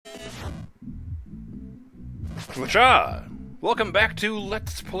Wacha! Welcome back to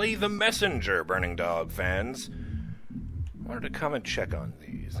Let's Play the Messenger, Burning Dog fans. I wanted to come and check on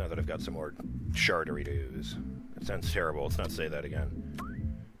these, now that I've got some more shardery dues. It sounds terrible, let's not say that again.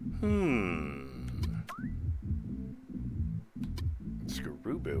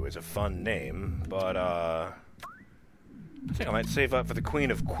 Screwboo is a fun name, but, I think I might save up for the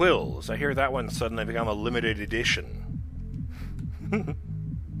Queen of Quills. I hear that one suddenly become a limited edition.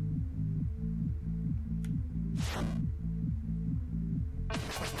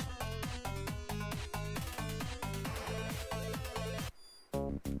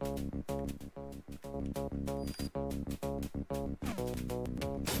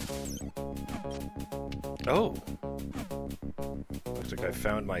 Oh. Looks like I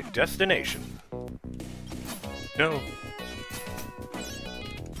found my destination. No.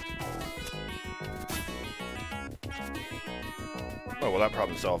 Oh, well, that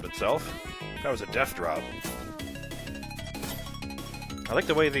problem solved itself. That was a death drop. I like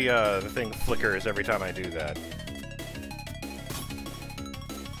the way the thing flickers every time I do that.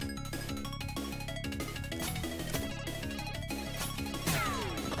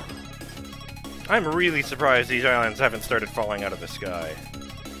 I'm really surprised these islands haven't started falling out of the sky.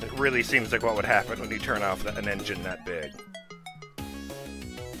 It really seems like what would happen when you turn off an engine that big.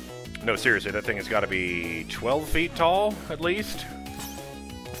 No, seriously, that thing has got to be 12 feet tall, at least.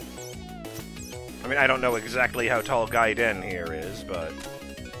 I mean, I don't know exactly how tall Gaiden here is, but...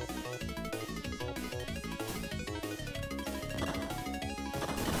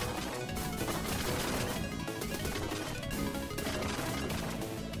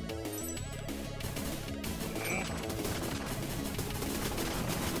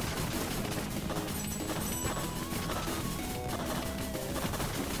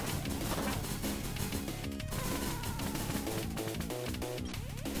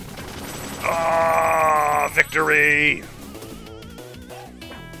 Victory!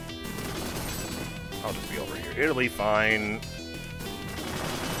 I'll just be over here. It'll be fine.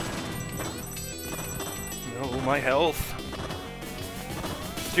 No, my health.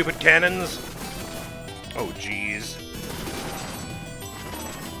 Stupid cannons. Oh, jeez.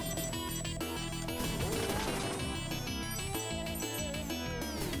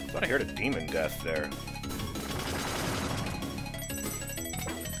 Thought I heard a demon death there.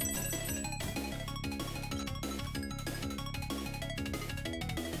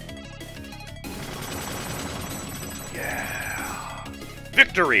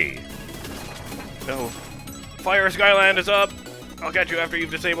 Victory! No. Fire Skyland is up! I'll get you after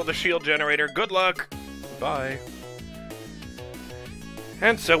you've disabled the shield generator. Good luck! Bye.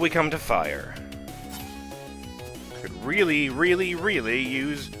 And so we come to fire. Could really, really, really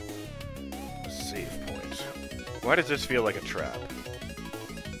use a save point. Why does this feel like a trap?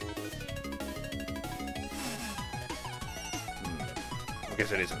 I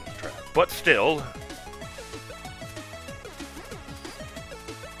guess it isn't a trap. But still...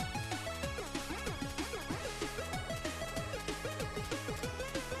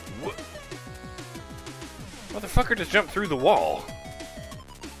 Motherfucker just jumped through the wall.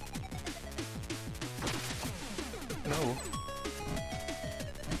 No.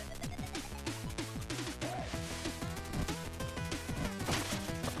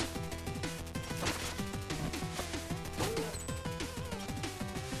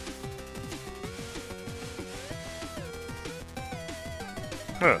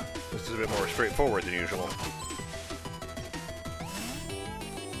 Huh. This is a bit more straightforward than usual.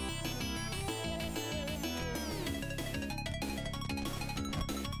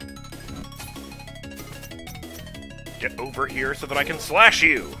 Get over here so that I can slash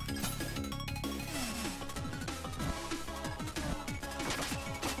you!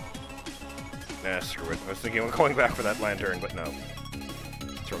 Nah, screw it. I was thinking of going back for that lantern, but no.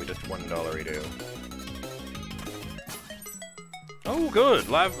 It's probably just $1 do. Oh, good!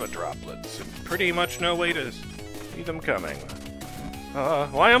 Lava droplets. Pretty much no way to see them coming.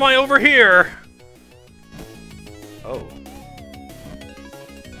 Why am I over here? Oh.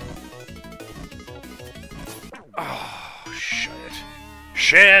 Oh, shit.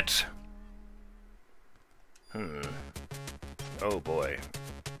 Shit! Oh, boy.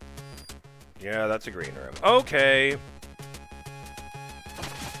 Yeah, that's a green room. Okay.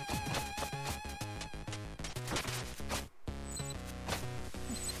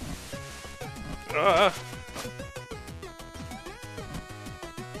 I'll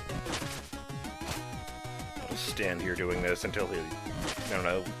stand here doing this until he, I don't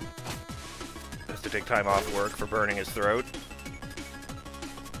know, has to take time off work for burning his throat.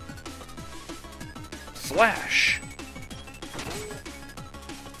 Slash!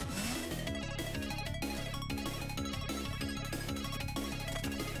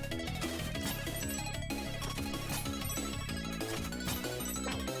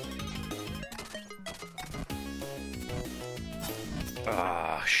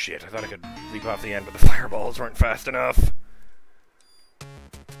 Ah, shit. I thought I could leap off the end, but the fireballs weren't fast enough.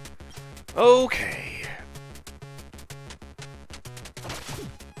 Okay.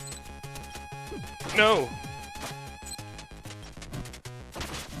 No!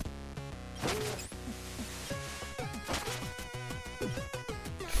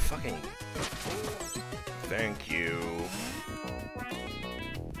 Fucking... Thank you.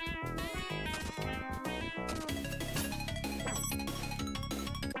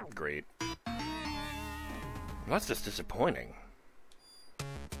 Great. That's just disappointing.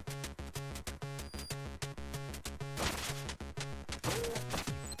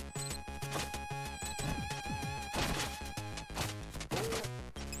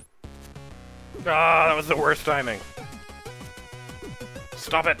 Ah, that was the worst timing.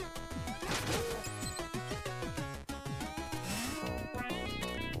 Stop it!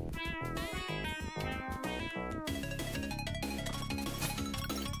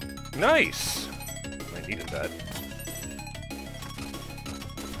 Nice! I needed that.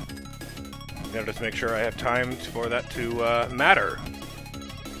 I'm gonna just make sure I have time for that to matter.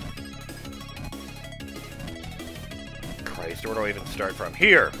 Christ, where do I even start from?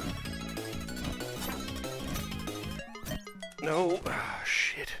 Here! No. Ah,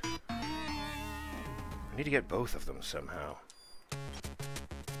 shit. I need to get both of them somehow.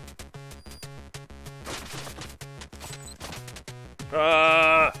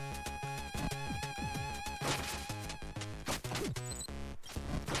 Ah!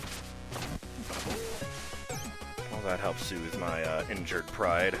 Well, that helps soothe my injured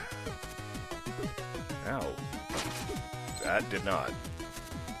pride. Ow. That did not.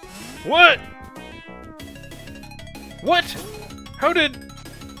 What? What? How did...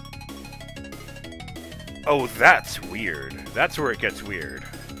 Oh, that's weird. That's where it gets weird.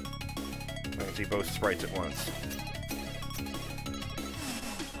 I can see both sprites at once.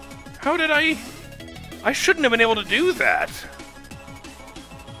 How did I... I shouldn't have been able to do that!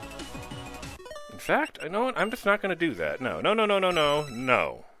 In fact, you know what? I'm just not going to do that. No, no, no, no, no, no,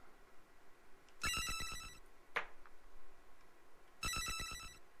 no.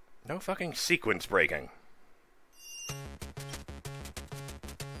 No fucking sequence breaking.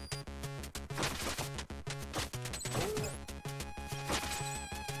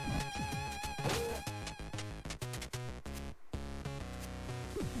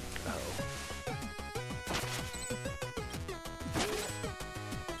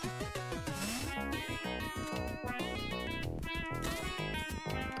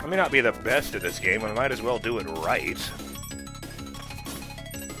 I may not be the best at this game, I might as well do it right.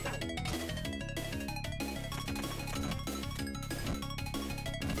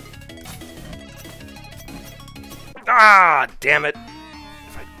 Ah, damn it!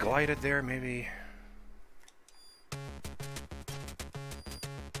 If I glided there, maybe...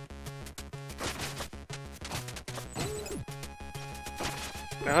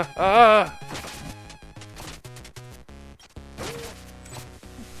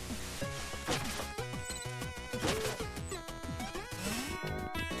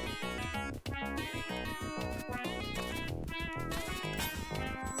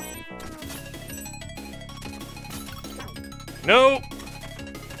 No!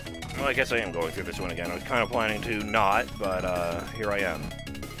 Well, I guess I am going through this one again. I was kind of planning to not, but here I am.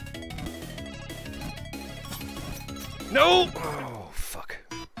 No! Oh, fuck.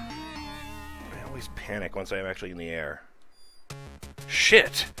 I always panic once I am actually in the air.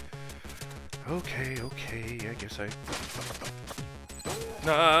 Shit! Okay, okay, I guess I...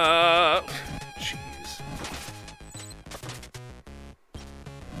 Nah! Jeez.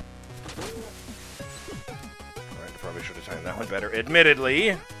 Alright, probably should have timed that one better,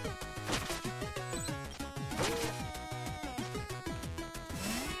 admittedly.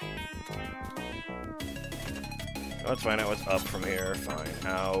 Let's find out what's up from here. Fine.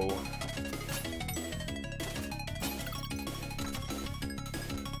 Ow.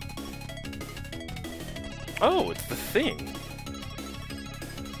 Oh, it's the thing.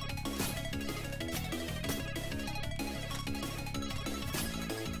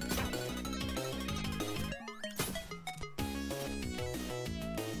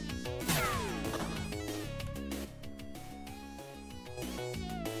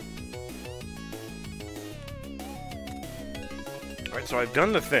 Alright, so I've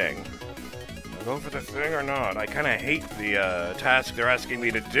done the thing. I'll go for the thing or not. I kind of hate the task they're asking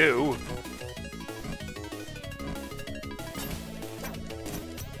me to do.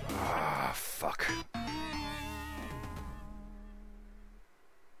 Ah, fuck.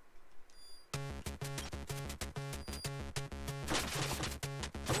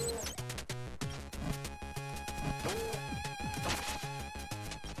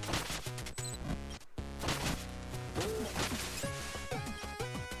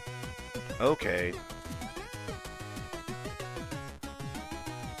 Okay.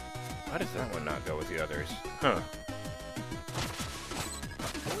 Why does that one not go with the others? Huh.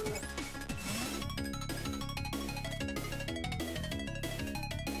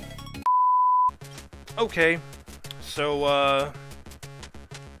 Okay. So, I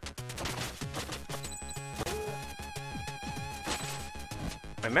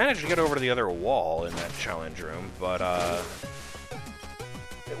managed to get over to the other wall in that challenge room, but,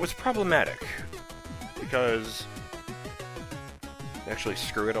 it was problematic. Because... Actually,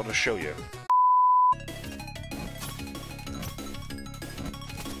 screw it, I'll just show you.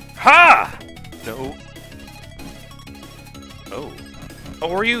 Ha! No. Oh.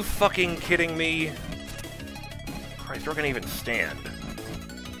 Oh, are you fucking kidding me? Christ, we're gonna even stand.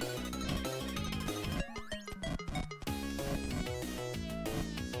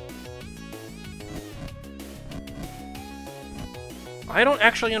 I don't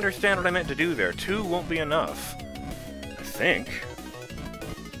actually understand what I meant to do there. 2 won't be enough. I think.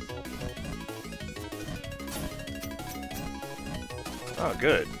 Oh,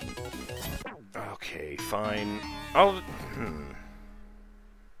 good. Okay, fine. I'll...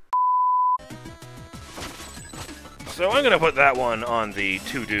 So I'm gonna put that one on the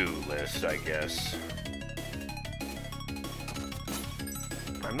to-do list, I guess.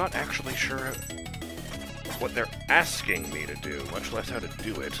 I'm not actually sure what they're asking me to do, much less how to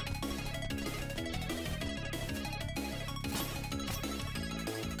do it.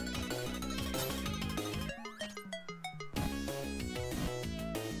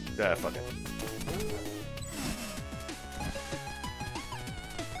 Ah, fuck it.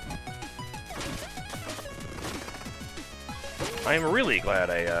 I'm really glad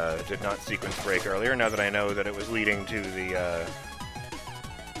I did not sequence break earlier, now that I know that it was leading to the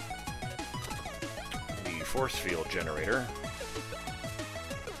force field generator.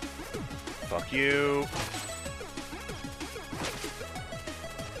 Fuck you.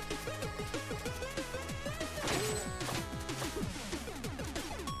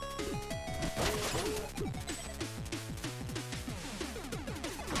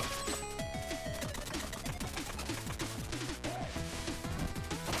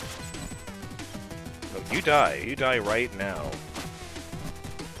 Oh, you die. You die right now.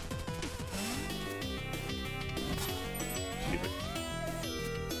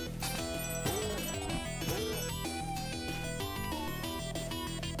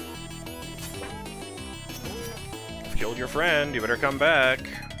 Killed your friend, you better come back.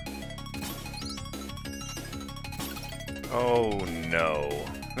 Oh no.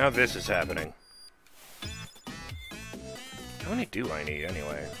 Now this is happening. How many do I need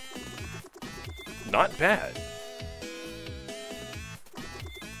anyway? Not bad.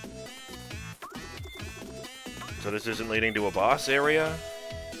 So this isn't leading to a boss area?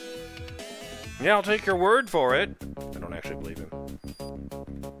 Yeah, I'll take your word for it. I don't actually believe him.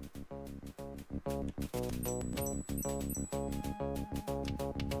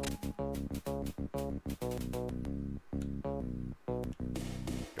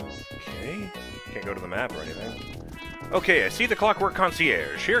 Okay. Can't go to the map or anything. Okay, I see the Clockwork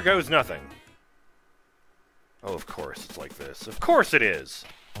Concierge. Here goes nothing. Oh, of course it's like this. Of course it is!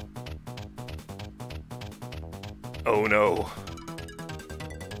 Oh no.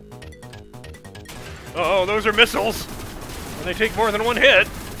 Oh, those are missiles! And they take more than one hit!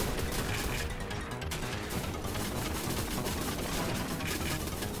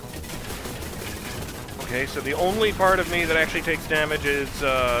 Okay, so the only part of me that actually takes damage is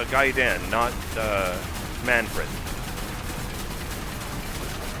Gaiden, not Manfred.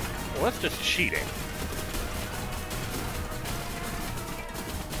 Well, that's just cheating.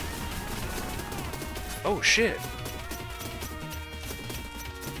 Oh, shit.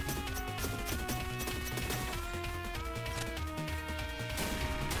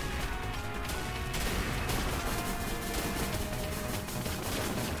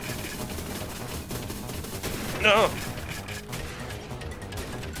 No!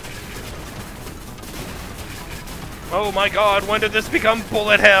 Oh my god, when did this become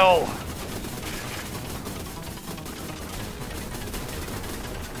bullet hell?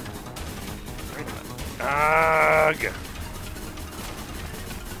 Ugh!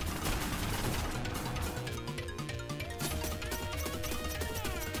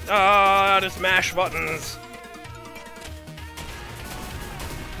 Ah, to smash buttons!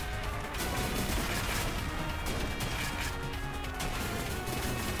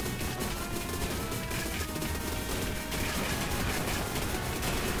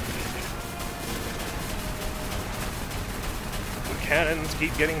 Cannons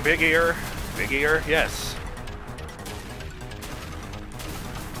keep getting bigger. Bigger, yes.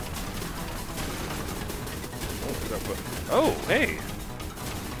 Oh, hey!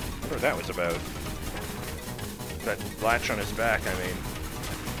 I wonder what that was about. That latch on his back, I mean.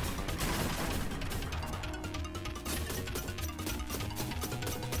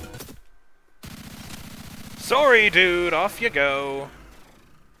 Sorry, dude! Off you go!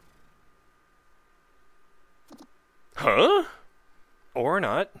 Huh? Or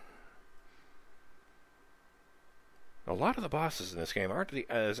not. A lot of the bosses in this game aren't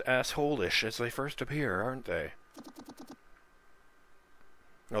as asshole-ish as they first appear, aren't they?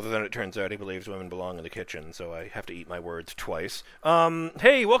 Although then it turns out he believes women belong in the kitchen, so I have to eat my words twice.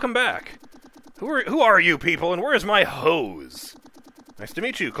 Hey, welcome back! Who are you people, and where is my hose? Nice to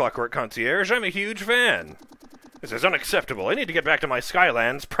meet you, Clockwork Concierge. I'm a huge fan. This is unacceptable. I need to get back to my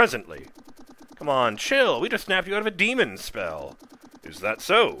Skylands presently. Come on, chill. We just snapped you out of a demon spell. Is that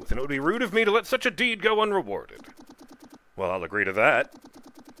so? Then it would be rude of me to let such a deed go unrewarded. Well, I'll agree to that.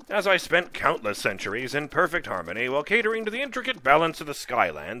 As I spent countless centuries in perfect harmony while catering to the intricate balance of the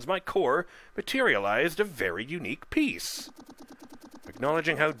Skylands, my core materialized a very unique piece.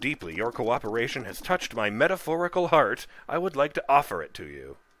 Acknowledging how deeply your cooperation has touched my metaphorical heart, I would like to offer it to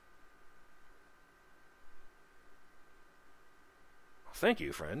you. Thank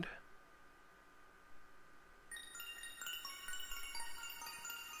you, friend.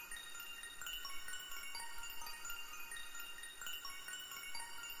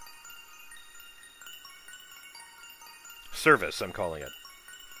 Service, I'm calling it.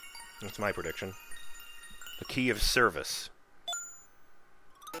 That's my prediction. The key of service.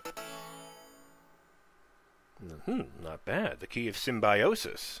 Not bad. The key of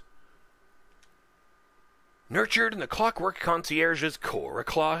symbiosis. Nurtured in the Clockwork Concierge's core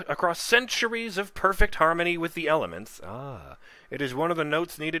across centuries of perfect harmony with the elements, it is one of the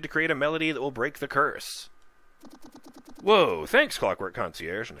notes needed to create a melody that will break the curse. Whoa, thanks, Clockwork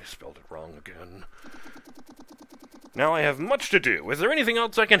Concierge. And I spelled it wrong again. Now I have much to do. Is there anything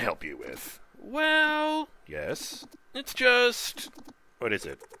else I can help you with? Well, yes. It's just... What is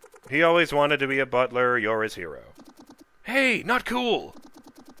it? He always wanted to be a butler. You're his hero. Hey, not cool!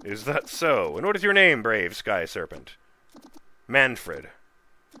 Is that so? And what is your name, brave sky serpent? Manfred.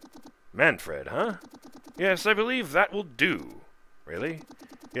 Manfred, huh? Yes, I believe that will do. Really?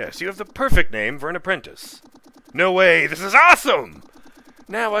 Yes, you have the perfect name for an apprentice. No way! This is awesome!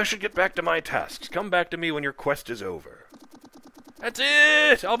 Now I should get back to my tasks. Come back to me when your quest is over. That's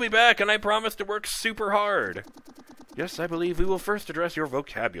it! I'll be back, and I promise to work super hard. Yes, I believe we will first address your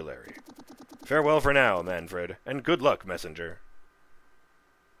vocabulary. Farewell for now, Manfred, and good luck, messenger.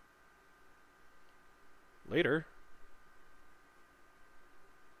 Later.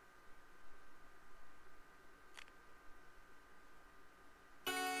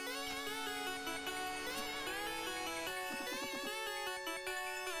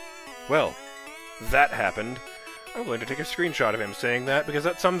 Well, that happened. I'm going to take a screenshot of him saying that because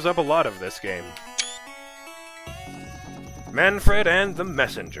that sums up a lot of this game. Manfred and the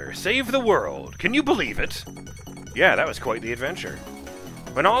Messenger save the world. Can you believe it? Yeah, that was quite the adventure.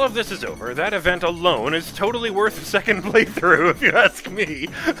 When all of this is over, that event alone is totally worth a second playthrough, if you ask me.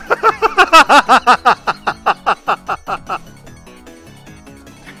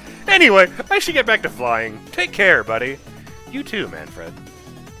 Anyway, I should get back to flying. Take care, buddy. You too, Manfred.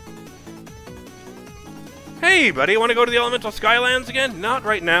 Hey, buddy, want to go to the Elemental Skylands again? Not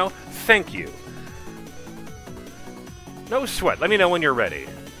right now. Thank you. No sweat. Let me know when you're ready.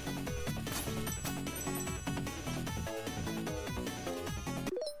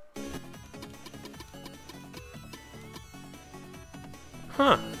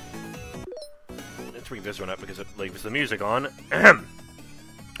 Huh. Let's bring this one up because it leaves the music on.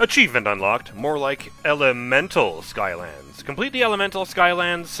 Achievement unlocked. More like Elemental Skylands. Complete the Elemental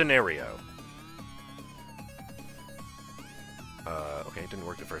Skylands scenario. Okay, it didn't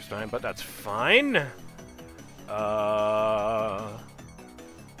work the first time, but that's fine.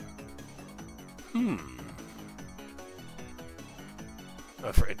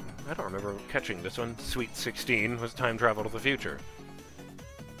 Afraid. I don't remember catching this one. Sweet 16 was time travel to the future.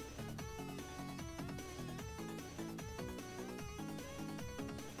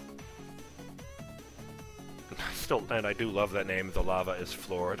 Still, and I do love that name, The Lava is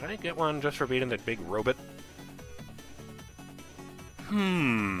Floor. Did I get one just for beating that big robot?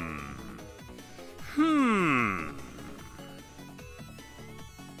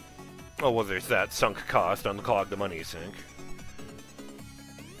 Oh, well, there's that sunk cost. Unclog the money sink.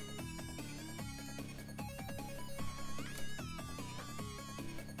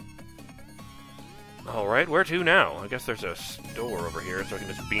 Alright, where to now? I guess there's a store over here, so I can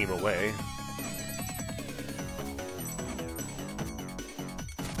just beam away.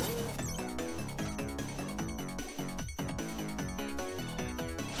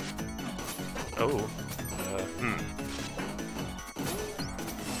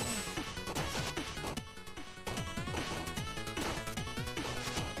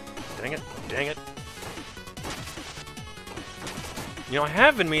 Dang it. Dang it. You know, I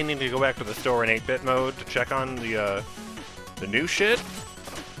have been meaning to go back to the store in 8-bit mode to check on the new shit.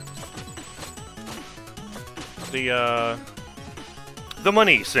 The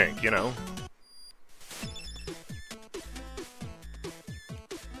money sink, you know.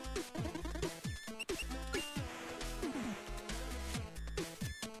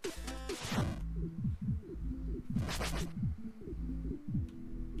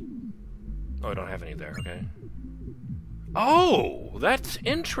 Oh, I don't have any there, okay. Oh, that's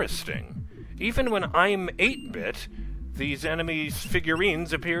interesting. Even when I'm 8-bit, these enemies'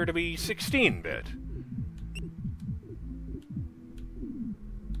 figurines appear to be 16-bit.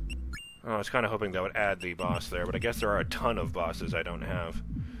 Oh, I was kind of hoping that would add the boss there, but I guess there are a ton of bosses I don't have.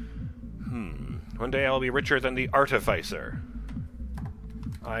 One day I'll be richer than the Artificer.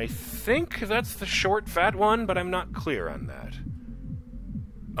 I think that's the short, fat one, but I'm not clear on that.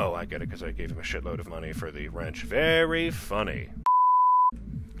 Oh, I get it, because I gave him a shitload of money for the wrench. Very funny.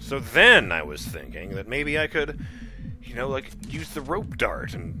 So then I was thinking that maybe I could, you know, like, use the rope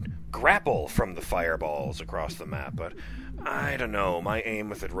dart and grapple from the fireballs across the map, but I don't know, my aim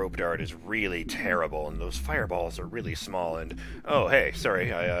with the rope dart is really terrible, and those fireballs are really small, and... Oh, hey,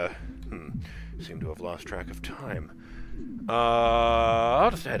 sorry, I seem to have lost track of time.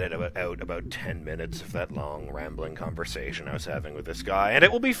 I'll just edit out about 10 minutes of that long, rambling conversation I was having with this guy, and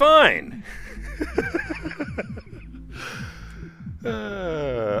it will be fine!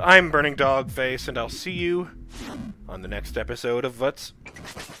 I'm BurningDogFace, and I'll see you on the next episode of Let's...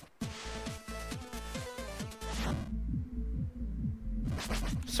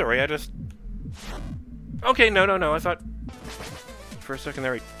 Sorry, I just... Okay, no, I thought... For a second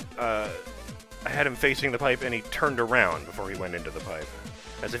there, I had him facing the pipe, and he turned around before he went into the pipe.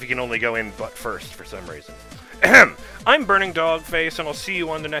 As if he can only go in butt first, for some reason. Ahem! I'm BurningDogFace, and I'll see you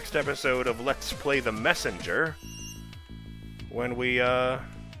on the next episode of Let's Play the Messenger, when we,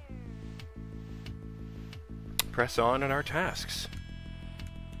 press on in our tasks.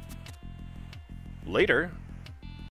 Later.